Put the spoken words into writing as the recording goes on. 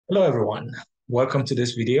Hello, everyone. Welcome to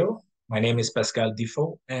this video. My name is Pascal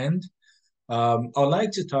Difo, and I'd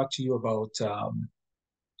like to talk to you about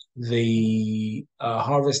the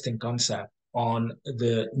harvesting concept on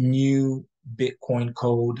the new Bitcoin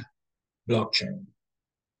code blockchain.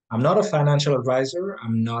 I'm not a financial advisor.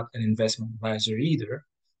 I'm not an investment advisor either.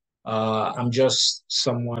 I'm just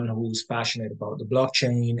someone who's passionate about the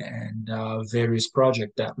blockchain and various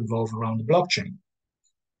projects that revolve around the blockchain.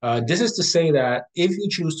 This is to say that if you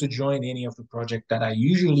choose to join any of the projects that I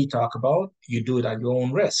usually talk about, you do it at your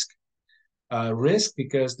own risk. Risk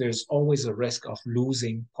because there's always a risk of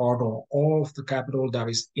losing part or all of the capital that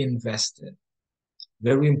is invested.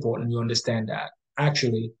 Very important you understand that.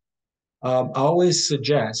 Actually, I always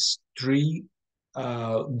suggest three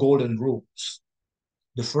golden rules.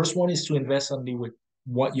 The first one is to invest only with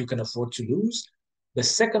what you can afford to lose. The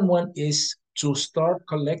second one is to start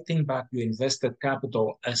collecting back your invested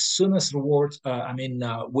capital as soon as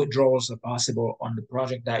withdrawals are possible on the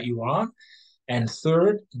project that you are on. And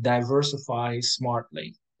third, diversify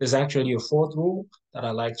smartly. There's actually a fourth rule that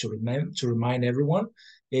I like to remind everyone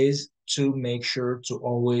is to make sure to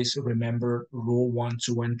always remember rule 1,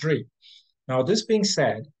 2, and 3. Now, this being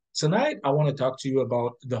said, tonight I want to talk to you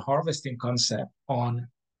about the harvesting concept on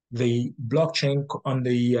the blockchain, on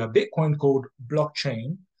the Bitcoin code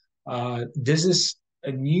blockchain. This is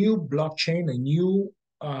a new blockchain, a new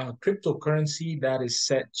cryptocurrency that is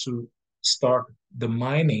set to start the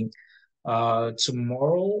mining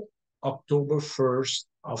tomorrow, October 1st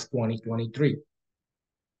of 2023.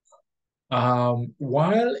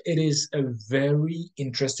 While it is a very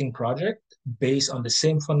interesting project based on the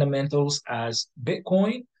same fundamentals as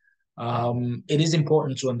Bitcoin, it is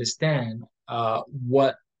important to understand how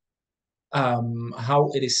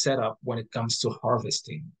it is set up when it comes to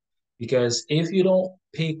harvesting. Because if you don't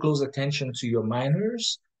pay close attention to your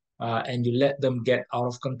miners and you let them get out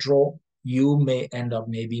of control, you may end up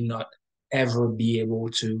maybe not ever be able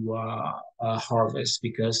to harvest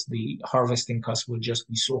because the harvesting cost will just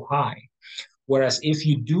be so high. Whereas if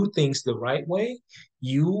you do things the right way,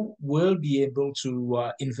 you will be able to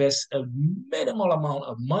invest a minimal amount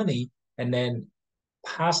of money and then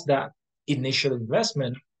past that initial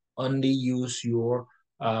investment, only use your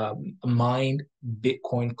mined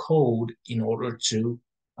Bitcoin code in order to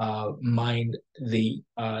mine the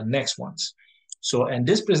next ones. So, and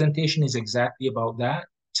this presentation is exactly about that.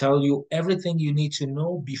 Tell you everything you need to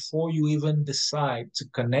know before you even decide to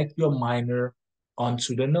connect your miner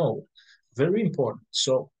onto the node. Very important.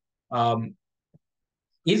 So,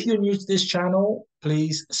 if you're new to this channel,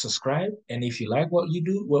 please subscribe. And if you like what we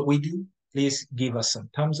do, please give us some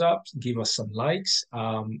thumbs up, give us some likes.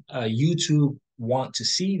 YouTube want to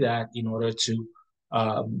see that in order to,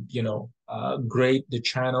 grade the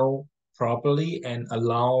channel properly and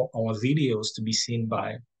allow our videos to be seen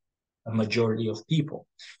by a majority of people.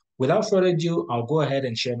 Without further ado, I'll go ahead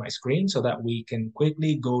and share my screen so that we can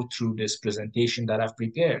quickly go through this presentation that I've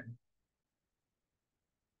prepared.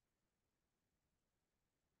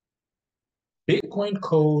 Bitcoin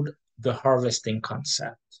code, the harvesting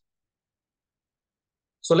concept.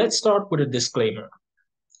 So let's start with a disclaimer.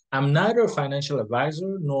 I'm neither a financial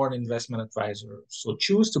advisor nor an investment advisor, so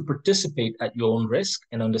choose to participate at your own risk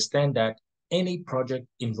and understand that any project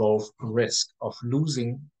involves risk of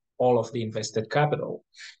losing all of the invested capital.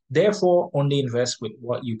 Therefore, only invest with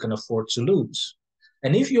what you can afford to lose.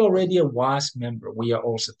 And if you're already a WAAS member, we are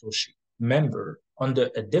all Satoshi member under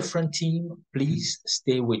a different team, please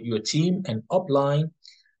stay with your team and upline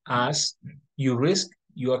as you risk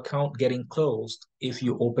your account getting closed if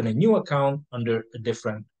you open a new account under a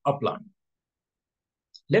different upline.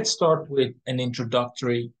 Let's start with an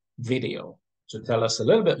introductory video to tell us a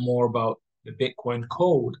little bit more about the Bitcoin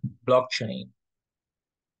code blockchain.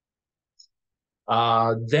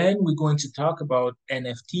 Then we're going to talk about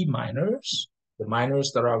NFT miners, the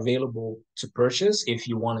miners that are available to purchase if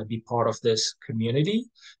you want to be part of this community.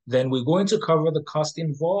 Then we're going to cover the cost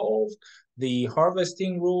involved, the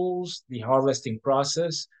harvesting rules, the harvesting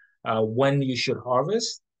process, when you should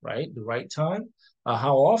harvest, right, the right time,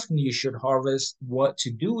 how often you should harvest, what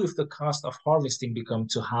to do if the cost of harvesting become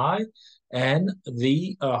too high, and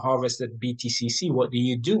the harvested BTCC, what do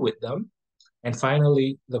you do with them? And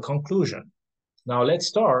finally, the conclusion. Now let's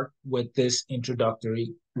start with this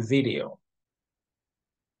introductory video.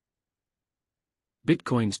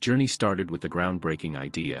 Bitcoin's journey started with the groundbreaking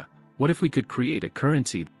idea: what if we could create a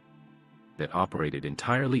currency that operated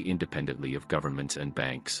entirely independently of governments and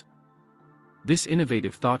banks? This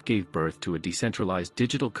innovative thought gave birth to a decentralized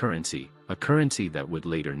digital currency, a currency that would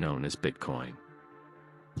later known as Bitcoin.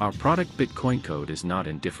 Our product BitcoinCode is not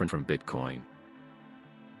indifferent from Bitcoin.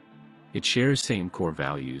 It shares same core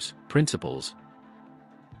values, principles,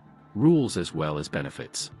 rules as well as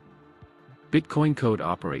benefits. BitcoinCode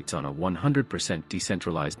operates on a 100%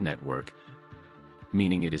 decentralized network,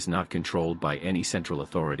 meaning it is not controlled by any central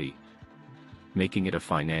authority, making it a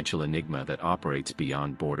financial enigma that operates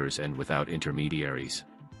beyond borders and without intermediaries.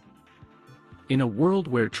 In a world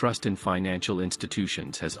where trust in financial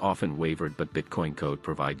institutions has often wavered, but BitcoinCode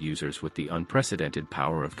provides users with the unprecedented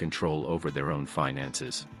power of control over their own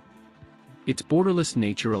finances. Its borderless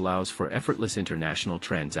nature allows for effortless international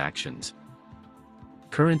transactions,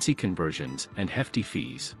 currency conversions, and hefty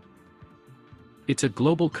fees. It's a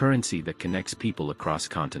global currency that connects people across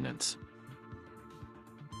continents.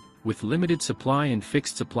 With limited supply and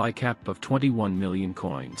fixed supply cap of 21 million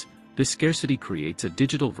coins, this scarcity creates a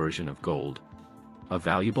digital version of gold, a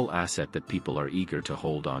valuable asset that people are eager to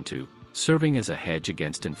hold onto, serving as a hedge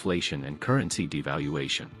against inflation and currency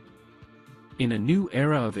devaluation. In a new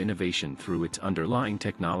era of innovation through its underlying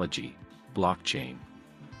technology, blockchain.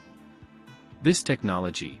 This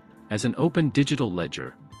technology, as an open digital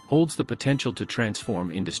ledger, holds the potential to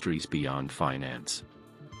transform industries beyond finance.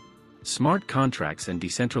 Smart contracts and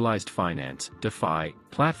decentralized finance, DeFi,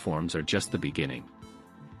 platforms are just the beginning.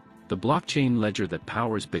 The blockchain ledger that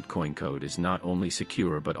powers BitcoinCode is not only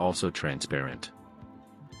secure but also transparent.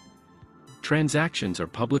 Transactions are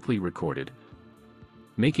publicly recorded,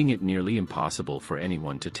 making it nearly impossible for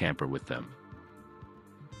anyone to tamper with them,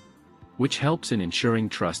 which helps in ensuring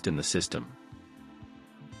trust in the system.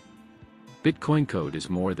 BitcoinCode is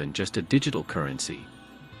more than just a digital currency.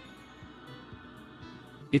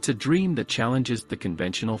 It's a dream that challenges the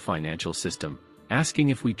conventional financial system, asking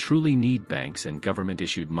if we truly need banks and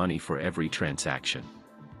government-issued money for every transaction.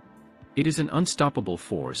 It is an unstoppable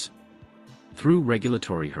force. Through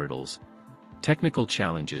regulatory hurdles, technical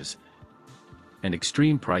challenges, and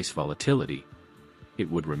extreme price volatility, it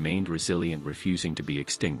would remain resilient, refusing to be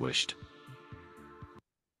extinguished.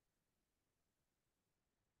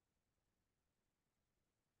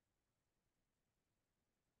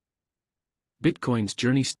 Bitcoin's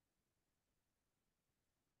journey.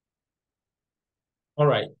 All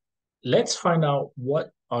right, let's find out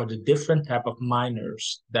what are the different type of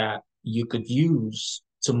miners that you could use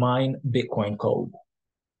to mine Bitcoin code.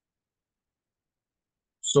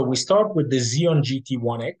 So we start with the Xeon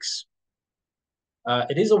GT1X.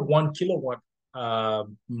 It is a 1 kilowatt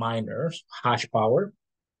miner, hash power.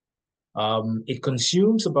 It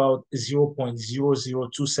consumes about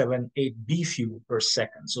 0.00278 B fuel per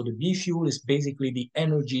second. So the B fuel is basically the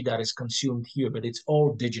energy that is consumed here, but it's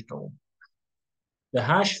all digital. The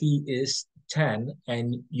hash fee is 10,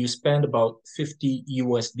 and you spend about 50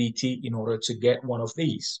 USDT in order to get one of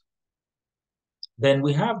these. Then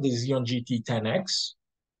we have the Xeon GT10X.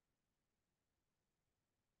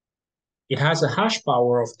 It has a hash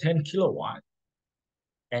power of 10 kilowatt,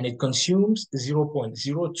 and it consumes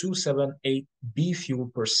 0.0278 B fuel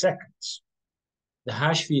per second. The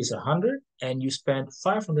hash fee is 100, and you spend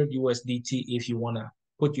 500 USDT if you want to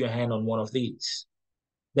put your hand on one of these.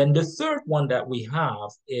 Then the third one that we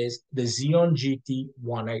have is the Xeon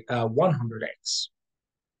GT100X.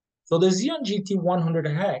 So the Xeon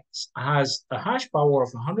GT100X has a hash power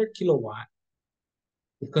of 100 kilowatt.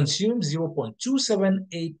 It consumes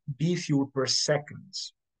 0.278 B fuel per second.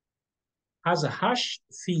 Has a hash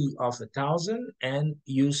fee of 1,000, and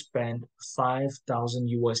you spend 5,000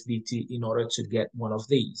 USDT in order to get one of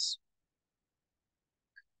these.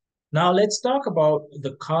 Now let's talk about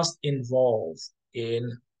the cost involved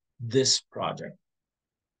in this project.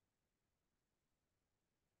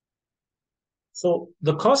 So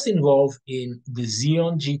the cost involved in the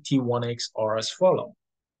Xeon GT1X are as follows.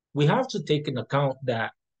 We have to take into account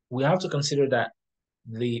that we have to consider that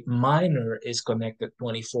the miner is connected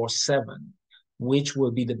 24/7, which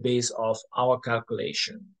will be the base of our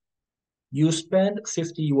calculation. You spend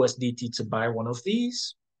 50 USDT to buy one of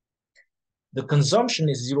these. The consumption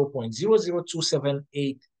is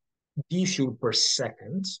 0.00278 B fuel per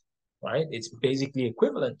second, right? It's basically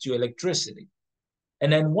equivalent to electricity.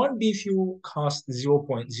 And then one B fuel costs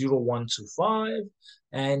 0.0125,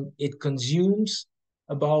 and it consumes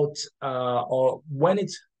about, or when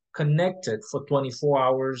it's connected for 24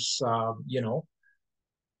 hours,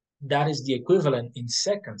 that is the equivalent in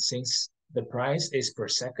seconds. Since the price is per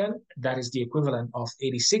second, that is the equivalent of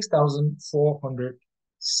 86,400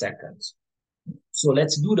 seconds. So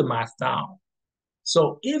let's do the math now.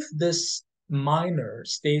 So if this miner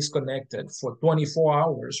stays connected for 24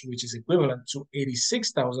 hours, which is equivalent to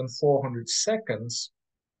 86,400 seconds,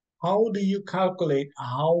 how do you calculate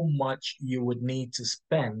how much you would need to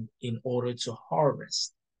spend in order to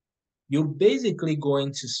harvest? You're basically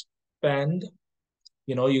going to spend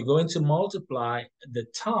you're going to multiply the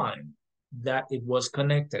time that it was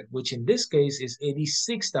connected, which in this case is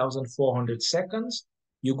 86,400 seconds.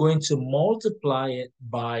 You're going to multiply it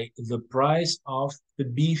by the price of the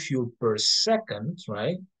B fuel per second,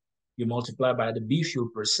 right? You multiply by the B fuel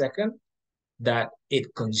per second that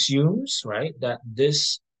it consumes, right? That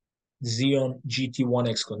this Xeon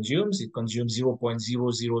GT1X consumes. It consumes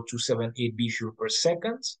 0.00278 B fuel per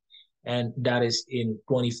second. And that is in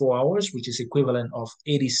 24 hours, which is equivalent of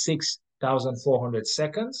 86,400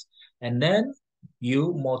 seconds. And then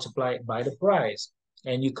you multiply it by the price.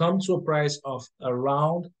 And you come to a price of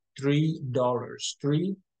around $3,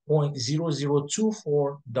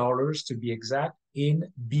 $3.0024 to be exact,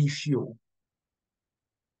 in B fuel.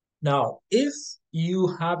 Now, if you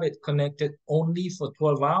have it connected only for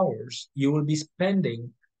 12 hours, you will be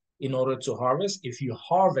spending, in order to harvest, if you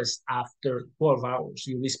harvest after 12 hours,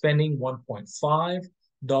 you'll be spending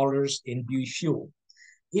 $1.5 in B fuel.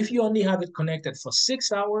 If you only have it connected for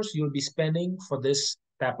 6 hours, you'll be spending for this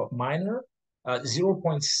type of miner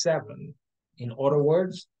 0.7. In other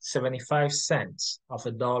words, 75 cents of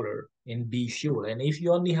a dollar in B fuel. And if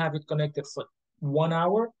you only have it connected for 1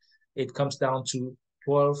 hour, it comes down to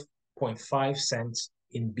 12.5 cents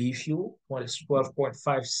in B fuel. What is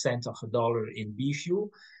 12.5 cents of a dollar in B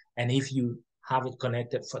fuel? And if you have it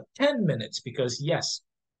connected for 10 minutes, because yes,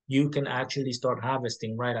 you can actually start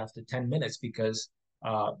harvesting right after 10 minutes because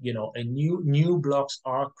new blocks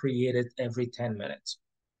are created every 10 minutes.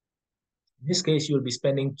 In this case, you'll be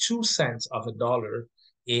spending 2 cents of a dollar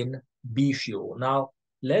in B fuel. Now,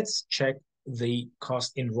 let's check the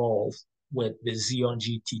cost involved with the Xeon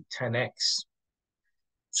GT10X.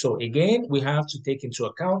 So again, we have to take into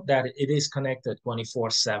account that it is connected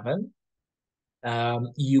 24/7.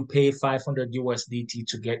 You pay 500 USDT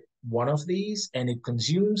to get one of these, and it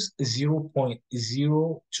consumes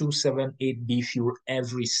 0.0278 B fuel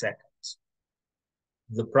every second.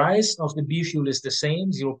 The price of the B fuel is the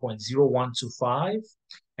same, 0.0125,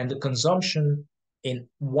 and the consumption in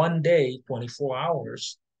 1 day, 24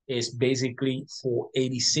 hours, is basically for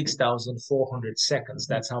 86,400 seconds.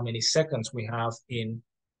 That's how many seconds we have in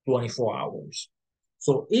 24 hours.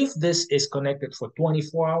 So if this is connected for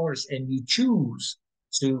 24 hours and you choose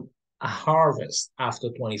to harvest after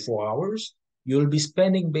 24 hours, you'll be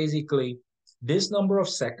spending basically this number of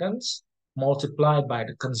seconds multiplied by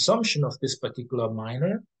the consumption of this particular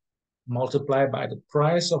miner, multiplied by the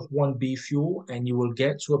price of 1B fuel, and you will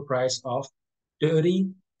get to a price of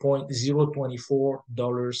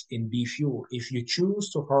 $30.024 in B fuel if you choose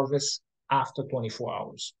to harvest after 24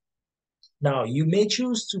 hours. Now, you may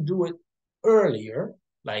choose to do it earlier,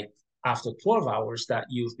 like after 12 hours that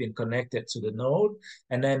you've been connected to the node,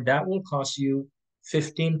 and then that will cost you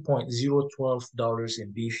 $15.012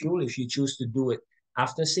 in B fuel. If you choose to do it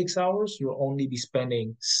after 6 hours, you'll only be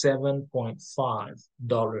spending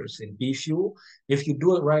 $7.5 in B fuel. If you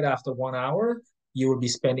do it right after 1 hour, you will be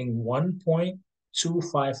spending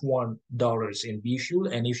 $1.251 in B fuel.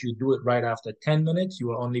 And if you do it right after 10 minutes, you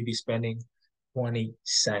will only be spending 20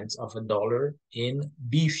 cents of a dollar in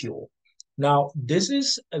B fuel. Now, this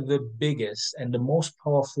is the biggest and the most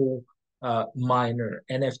powerful miner,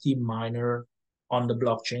 NFT miner on the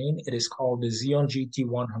blockchain. It is called the Xeon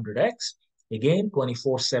GT100X. Again,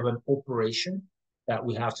 24/7 operation that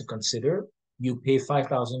we have to consider. You pay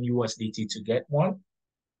 5,000 USDT to get one.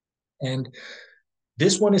 And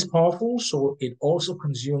this one is powerful, so it also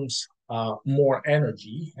consumes more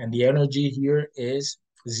energy. And the energy here is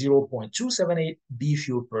 0.278 B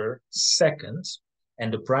fuel per second.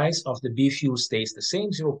 And the price of the B fuel stays the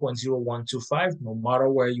same, 0.0125, no matter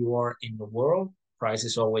where you are in the world. Price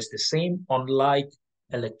is always the same, unlike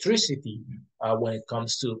electricity when it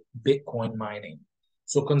comes to Bitcoin mining.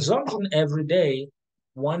 So consumption every day,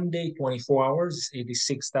 1 day, 24 hours, is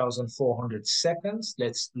 86,400 seconds.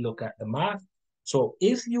 Let's look at the math. So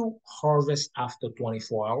if you harvest after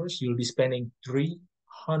 24 hours, you'll be spending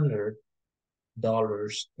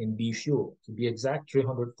 $300 in B fuel. To be exact,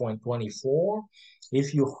 300.24.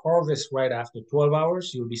 If you harvest right after 12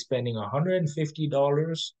 hours, you'll be spending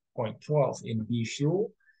 $150.12 in B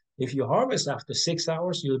fuel. If you harvest after 6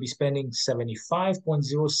 hours, you'll be spending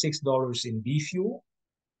 $75.06 in B fuel.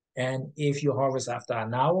 And if you harvest after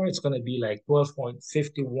an hour, it's going to be like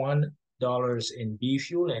 $12.51 in B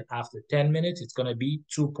fuel. And after 10 minutes, it's going to be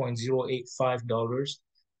 $2.085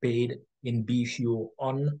 paid in B fuel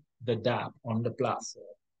on the dApp, on the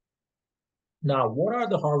platform. Now, what are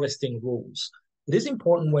the harvesting rules? It is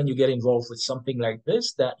important when you get involved with something like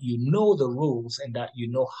this that you know the rules and that you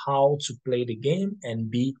know how to play the game and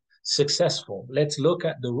be successful. Let's look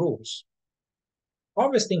at the rules.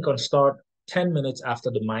 Harvesting can start 10 minutes after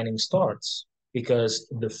the mining starts. because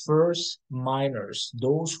the first miners,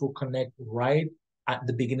 those who connect right at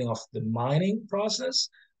the beginning of the mining process,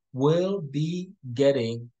 will be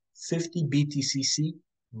getting 50 BTCC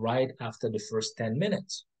right after the first 10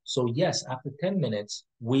 minutes. So yes, after 10 minutes,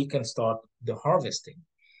 we can start the harvesting.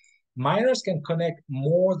 Miners can connect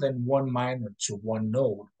more than one miner to one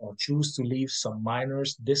node or choose to leave some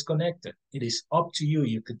miners disconnected. It is up to you.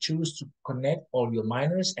 You could choose to connect all your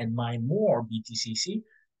miners and mine more BTCC,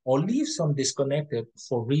 or leave some disconnected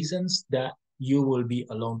for reasons that you will be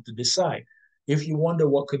alone to decide. If you wonder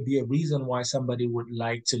what could be a reason why somebody would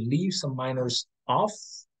like to leave some miners off,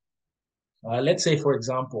 let's say, for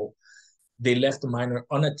example, they left the miner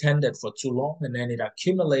unattended for too long, and then it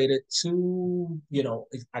accumulated it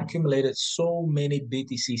accumulated so many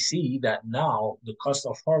BTCC that now the cost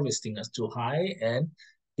of harvesting is too high and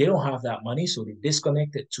they don't have that money. So they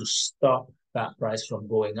disconnect it to stop that price from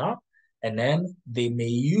going up. And then they may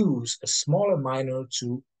use a smaller miner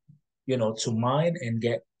to mine and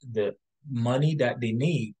get the money that they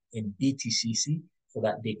need in BTCC so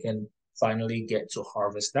that they can finally get to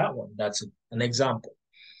harvest that one. That's an example.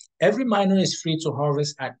 Every miner is free to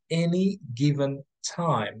harvest at any given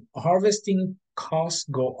time. Harvesting costs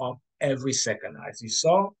go up every second. As you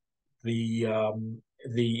saw, the um,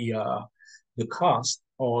 the cost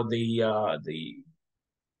or the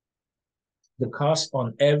cost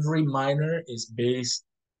on every miner is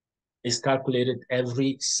calculated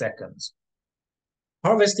every second.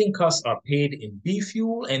 Harvesting costs are paid in B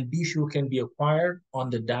fuel, and B fuel can be acquired on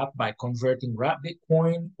the dApp by converting wrapped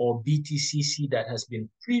Bitcoin or BTCC that has been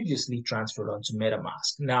previously transferred onto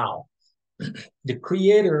MetaMask. Now, the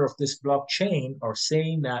creator of this blockchain are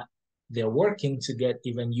saying that they're working to get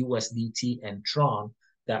even USDT and Tron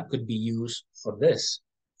that could be used for this.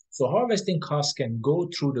 So harvesting costs can go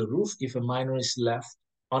through the roof if a miner is left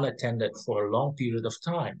unattended for a long period of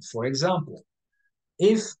time. For example,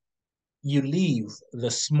 if you leave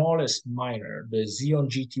the smallest miner, the Xeon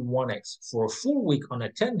GT1X, for a full week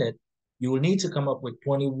unattended, you will need to come up with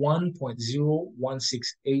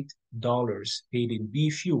 $21.0168 paid in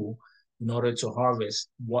B fuel in order to harvest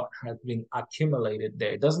what has been accumulated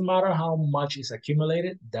there. It doesn't matter how much is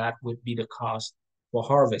accumulated, that would be the cost for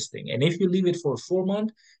harvesting. And if you leave it for a full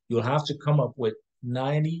month, you'll have to come up with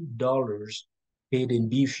 $90 paid in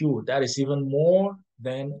B fuel. That is even more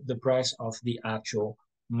than the price of the actual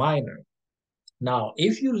miner. Now,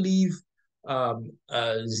 if you leave Xeon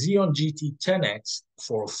GT 10X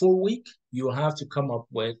for a full week, you'll have to come up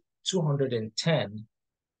with $210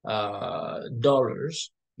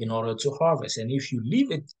 in order to harvest. And if you leave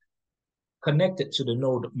it connected to the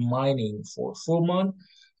node mining for a full month,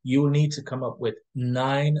 you'll need to come up with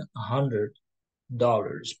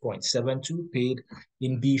 $900.72 paid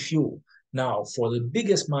in B fuel. Now, for the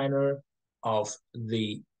biggest miner of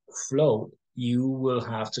the float, you will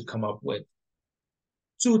have to come up with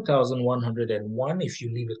 2,101 if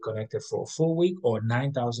you leave it connected for a full week, or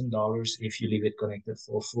 $9,000 if you leave it connected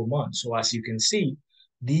for a full month. So as you can see,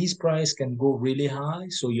 these prices can go really high.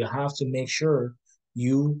 So you have to make sure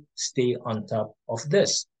you stay on top of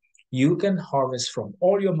this. You can harvest from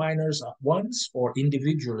all your miners at once or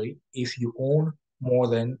individually if you own more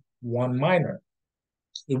than one miner.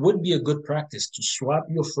 It would be a good practice to swap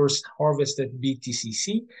your first harvested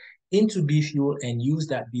BTCC into B fuel and use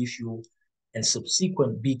that B fuel and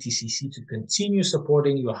subsequent BTCC to continue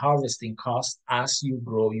supporting your harvesting costs as you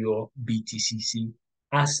grow your BTCC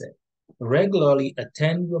asset. Regularly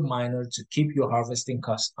attend your miner to keep your harvesting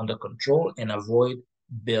costs under control and avoid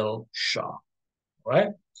bill shock. All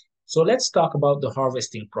right? So let's talk about the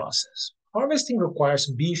harvesting process. Harvesting requires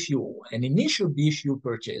B fuel. An initial B fuel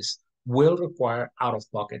purchase will require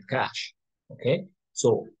out-of-pocket cash. Okay?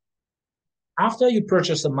 So after you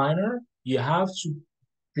purchase a miner, you have to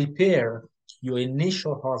prepare your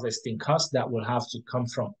initial harvesting cost that will have to come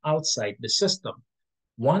from outside the system.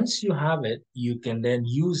 Once you have it, you can then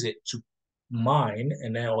use it to mine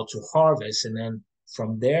and then or to harvest, and then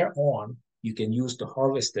from there on, you can use the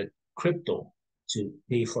harvested crypto to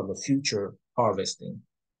pay for the future harvesting.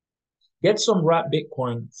 Get some wrapped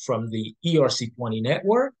Bitcoin from the ERC20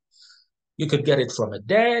 network. You could get it from a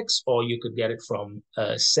DEX, or you could get it from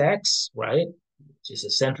a SEX, right? Which is a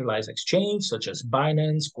centralized exchange such as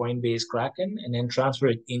Binance, Coinbase, Kraken, and then transfer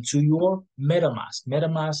it into your MetaMask.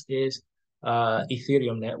 MetaMask is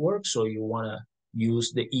Ethereum network, so you want to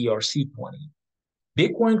use the ERC20.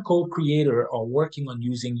 BitcoinCode creator are working on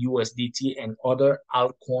using USDT and other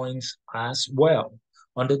altcoins as well.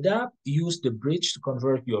 On the dApp, use the bridge to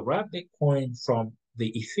convert your wrapped Bitcoin from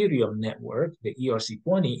the Ethereum network, the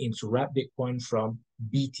ERC20, into wrapped Bitcoin from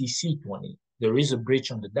BTC20. There is a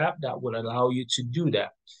bridge on the dApp that will allow you to do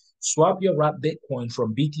that. Swap your wrapped Bitcoin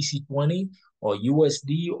from BTC20 or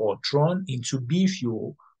USD or Tron into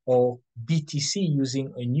BFuel or BTC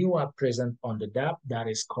using a new app present on the dApp that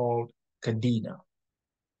is called Cadena.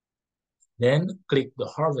 Then click the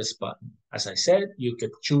harvest button. As I said, you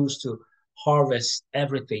could choose to harvest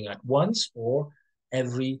everything at once or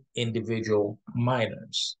every individual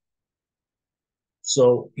miners.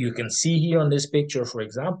 So you can see here on this picture, for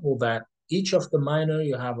example, that each of the miner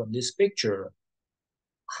you have on this picture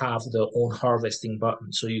have their own harvesting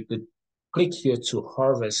button. So you could click here to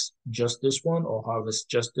harvest just this one or harvest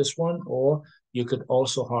just this one, or you could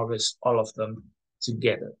also harvest all of them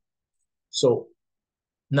together. So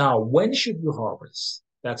now, when should you harvest?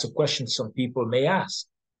 That's a question some people may ask.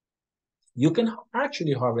 You can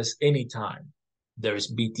actually harvest anytime there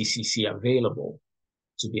is BTCC available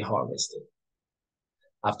to be harvested.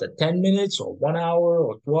 After 10 minutes or 1 hour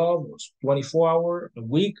or 12 or 24 hours, a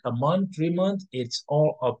week, a month, 3 months, it's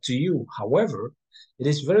all up to you. However, it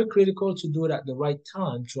is very critical to do it at the right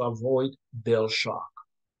time to avoid bill shock.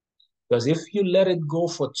 Because if you let it go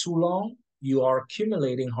for too long, you are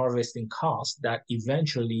accumulating harvesting costs that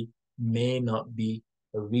eventually may not be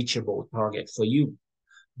a reachable target for you.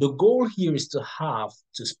 The goal here is to have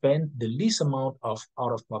to spend the least amount of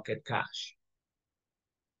out-of-pocket cash,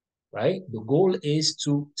 right? The goal is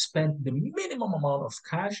to spend the minimum amount of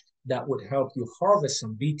cash that would help you harvest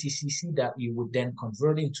some BTCC that you would then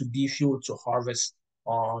convert into BFuel to harvest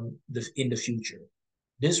in the future.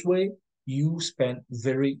 This way, you spend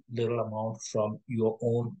very little amount from your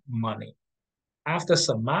own money. After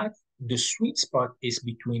some math, the sweet spot is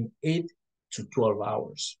between 8 to 12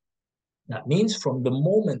 hours. That means from the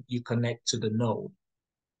moment you connect to the node,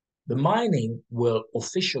 the mining will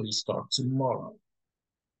officially start tomorrow,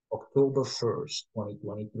 October 1st,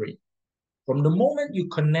 2023. From the moment you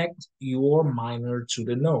connect your miner to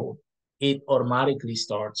the node, it automatically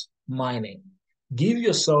starts mining. Give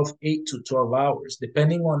yourself 8 to 12 hours,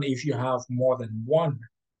 depending on if you have more than one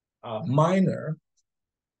miner.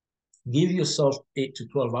 Give yourself 8 to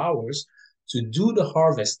 12 hours to do the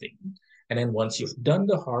harvesting. And then once you've done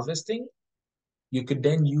the harvesting, you could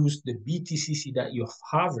then use the BTCC that you've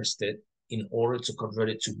harvested in order to convert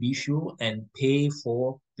it to BFuel and pay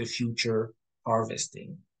for the future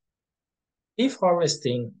harvesting. If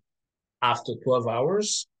harvesting after 12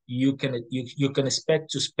 hours, you can expect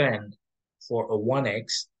to spend for a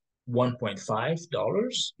 1x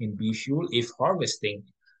 $1.5 in BFuel. If harvesting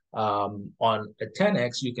on a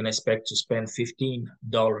 10x, you can expect to spend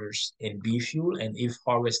 $15 in BFuel. And if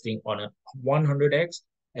harvesting on a 100x,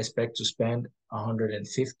 expect to spend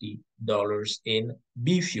 $150 in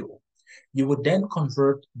BFuel. You would then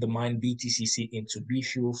convert the mined BTCC into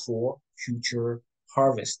BFuel for future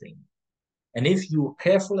harvesting. And if you're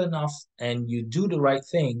careful enough and you do the right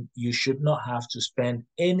thing, you should not have to spend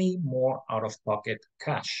any more out-of-pocket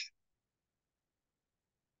cash.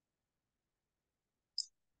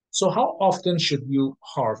 So how often should you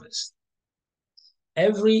harvest?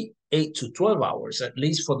 Every 8 to 12 hours, at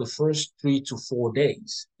least for the first 3 to 4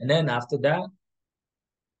 days. And then after that,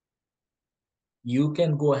 you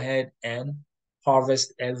can go ahead and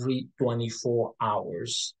harvest every 24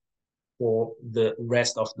 hours for the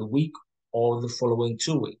rest of the week or the following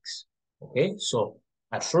 2 weeks. Okay, so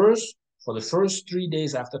at first, for the first 3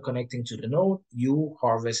 days after connecting to the node, you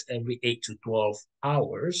harvest every 8 to 12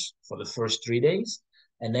 hours for the first 3 days.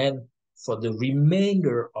 And then for the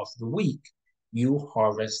remainder of the week, you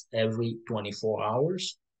harvest every 24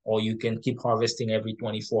 hours, or you can keep harvesting every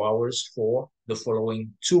 24 hours for the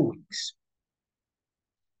following 2 weeks.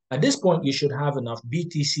 At this point, you should have enough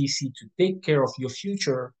BTCC to take care of your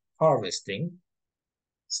future harvesting.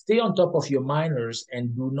 Stay on top of your miners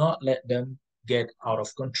and do not let them get out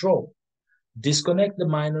of control. Disconnect the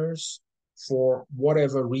miners for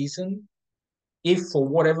whatever reason. If for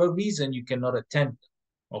whatever reason you cannot attend them,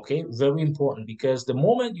 okay? Very important, because the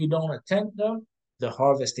moment you don't attend them, the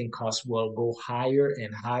harvesting costs will go higher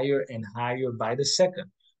and higher and higher by the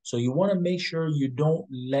second. So you want to make sure you don't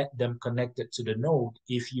let them connect it to the node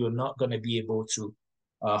if you're not going to be able to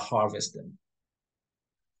harvest them.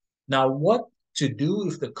 Now, what to do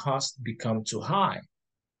if the costs become too high?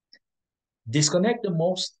 Disconnect the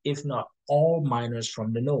most, if not all, miners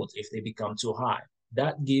from the nodes if they become too high.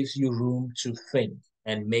 That gives you room to think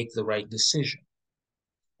and make the right decision.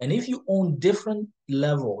 And if you own different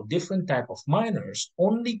type of miners,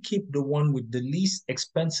 only keep the one with the least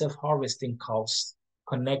expensive harvesting costs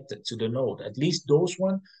connected to the node. At least those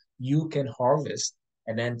ones you can harvest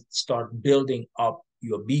and then start building up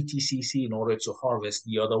your BTCC in order to harvest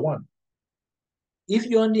the other one. If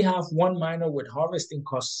you only have one miner with harvesting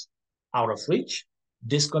costs out of reach,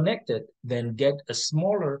 Disconnect it, then get a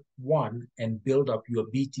smaller one and build up your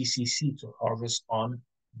BTCC to harvest on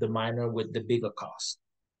the miner with the bigger cost.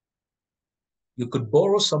 You could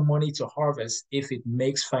borrow some money to harvest if it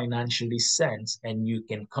makes financially sense and you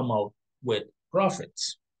can come out with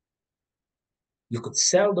profits. You could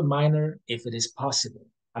sell the miner if it is possible.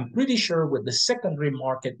 I'm pretty sure with the secondary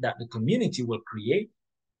market that the community will create,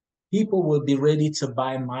 people will be ready to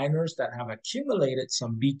buy miners that have accumulated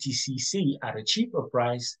some BTCC at a cheaper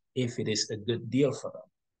price if it is a good deal for them.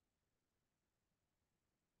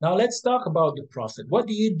 Now let's talk about the profit. What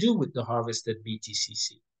do you do with the harvested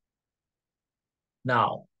BTCC?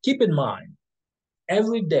 Now, keep in mind,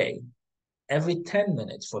 every day, every 10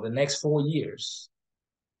 minutes for the next 4 years,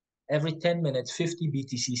 every 10 minutes, 50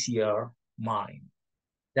 BTCC are mined.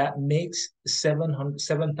 That makes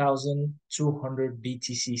 7,200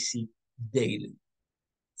 BTCC daily.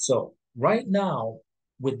 So right now,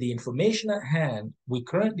 with the information at hand, we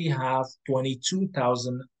currently have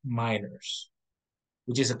 22,000 miners,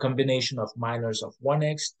 which is a combination of miners of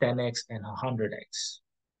 1x, 10x, and 100x.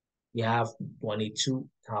 We have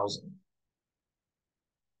 22,000.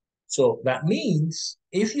 So that means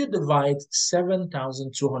if you divide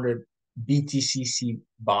 7,200 BTCC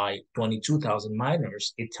by 22,000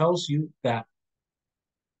 miners, it tells you that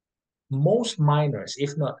most miners,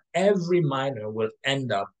 if not every miner, will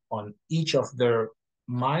end up on each of their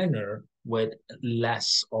miner with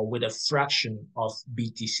less or with a fraction of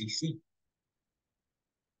BTCC.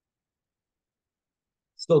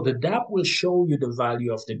 So the DApp will show you the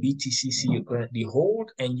value of the BTCC you currently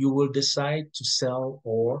hold, and you will decide to sell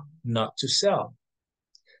or not to sell.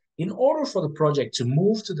 In order for the project to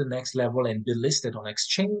move to the next level and be listed on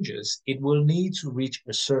exchanges, it will need to reach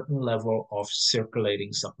a certain level of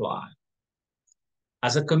circulating supply.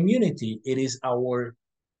 As a community, it is our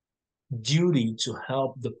duty to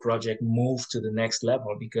help the project move to the next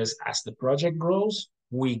level because as the project grows,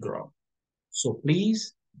 we grow. So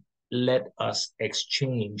please let us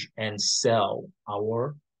exchange and sell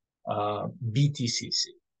our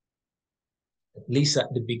BTCC, at least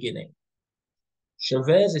at the beginning.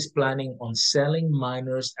 Chavez is planning on selling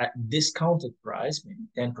miners at discounted price, maybe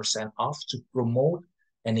 10% off, to promote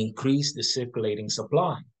and increase the circulating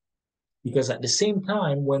supply. Because at the same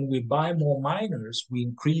time, when we buy more miners, we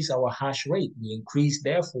increase our hash rate. We increase,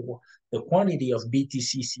 therefore, the quantity of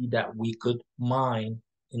BTCC that we could mine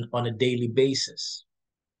on a daily basis.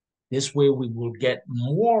 This way, we will get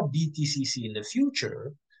more BTCC in the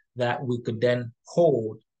future that we could then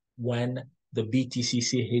hold when the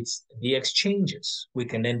BTCC hits the exchanges. We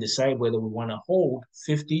can then decide whether we want to hold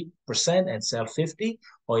 50% and sell 50,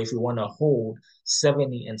 or if we want to hold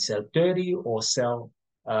 70 and sell 30, or sell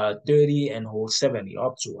 30 and hold 70,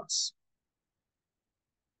 up to us.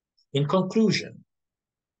 In conclusion,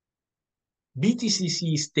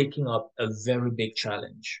 BTCC is taking up a very big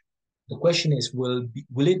challenge. The question is, will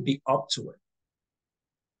it be up to it?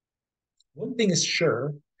 One thing is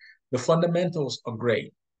sure, the fundamentals are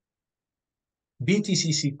great.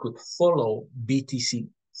 BTCC could follow BTC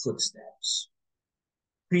footsteps,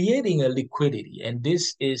 creating a liquidity, and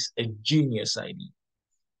this is a genius idea.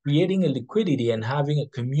 Creating a liquidity and having a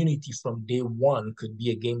community from day one could be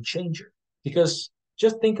a game changer. Because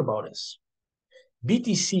just think about this.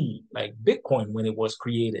 BTC, like Bitcoin when it was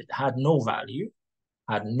created, had no value,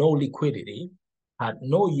 had no liquidity, had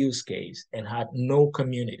no use case, and had no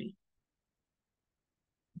community.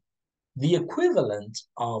 The equivalent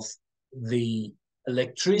of the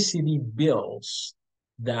electricity bills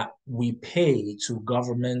that we pay to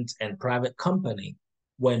government and private company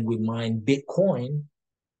when we mine Bitcoin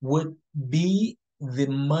would be the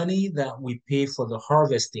money that we pay for the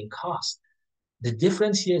harvesting cost. The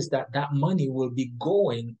difference here is that that money will be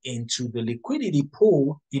going into the liquidity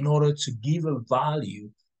pool in order to give a value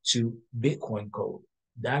to BitcoinCode.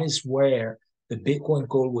 That is where the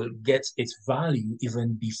BitcoinCode will get its value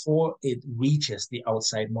even before it reaches the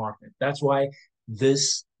outside market. That's why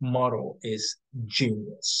this model is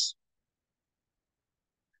genius.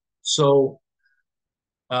 So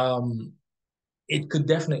it could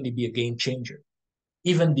definitely be a game changer,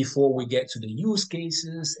 even before we get to the use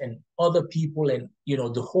cases and other people and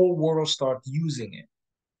the whole world start using it.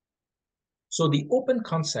 So the open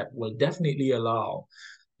concept will definitely allow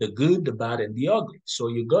the good, the bad, and the ugly. So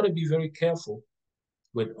you got to be very careful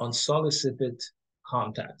with unsolicited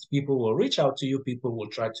contacts. People will reach out to you. People will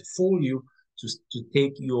try to fool you to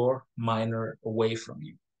take your miner away from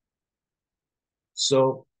you.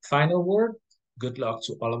 So final word, good luck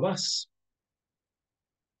to all of us.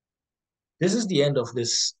 This is the end of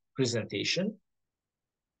this presentation.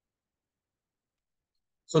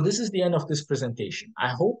 So this is the end of this presentation. I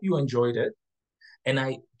hope you enjoyed it. And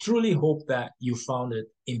I truly hope that you found it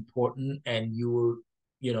important and you will,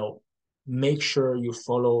 you know, make sure you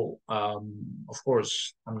follow. Of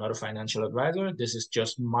course, I'm not a financial advisor. This is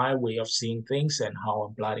just my way of seeing things and how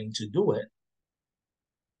I'm planning to do it.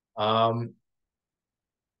 Um,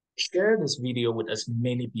 Share this video with as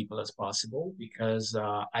many people as possible because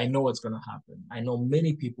I know it's going to happen. I know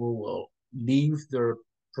many people will leave their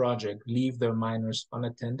project, leave their miners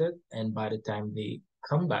unattended, and by the time they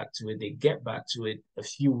come back to it, they get back to it a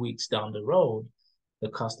few weeks down the road, the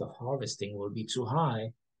cost of harvesting will be too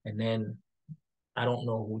high, and then I don't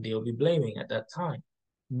know who they'll be blaming at that time.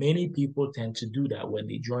 Many people tend to do that when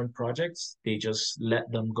they join projects. They just let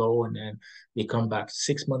them go and then they come back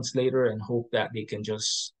 6 months later and hope that they can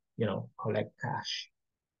just, collect cash.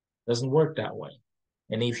 Doesn't work that way.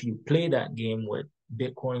 And if you play that game with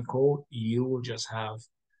Bitcoin Code, you will just have,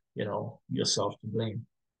 yourself to blame.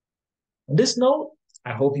 On this note,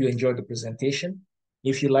 I hope you enjoyed the presentation.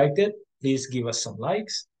 If you liked it, please give us some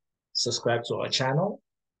likes, subscribe to our channel,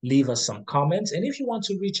 leave us some comments. And if you want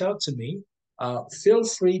to reach out to me, feel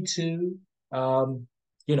free to, um,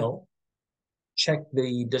 you know, check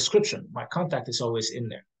the description. My contact is always in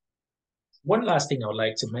there. One last thing I would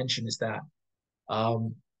like to mention is that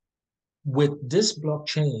um, with this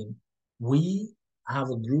blockchain, we have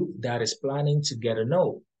a group that is planning to get a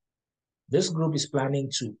node. This group is planning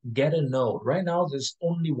to get a node. Right now, there's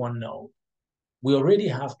only one node. We already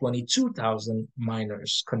have 22,000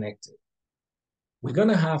 miners connected. We're going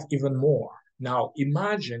to have even more. Now,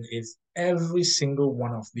 imagine if every single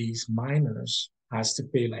one of these miners has to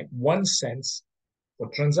pay like 1 cent for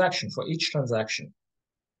transaction, for each transaction.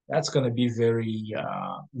 That's going to be very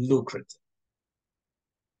lucrative.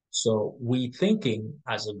 So we're thinking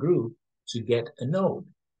as a group to get a node,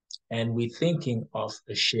 and we're thinking of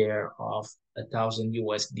a share of 1,000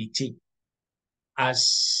 USDT.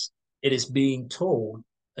 As it is being told,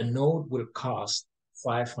 a node will cost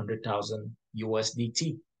 500,000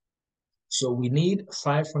 USDT. So we need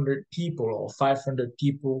 500 people or 500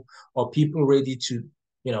 people or people ready to,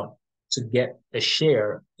 to get a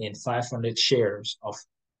share in 500 shares of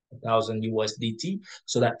 1,000 USDT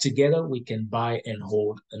so that together we can buy and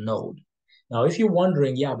hold a node. Now, if you're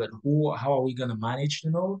wondering, yeah, but how are we going to manage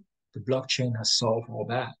the node? The blockchain has solved all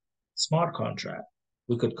that. Smart contract.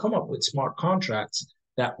 We could come up with smart contracts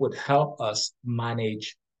that would help us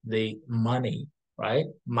manage the money, right?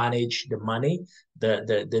 Manage the money.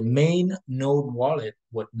 The main node wallet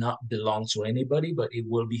would not belong to anybody, but it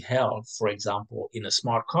will be held, for example, in a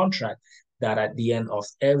smart contract that at the end of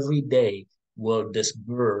every day will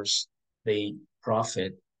disperse the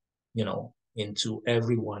profit, into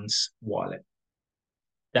everyone's wallet.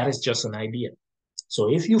 That is just an idea. So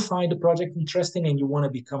if you find the project interesting and you want to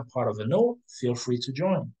become part of a node, feel free to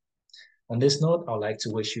join. On this note, I'd like to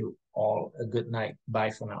wish you all a good night.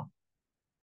 Bye for now.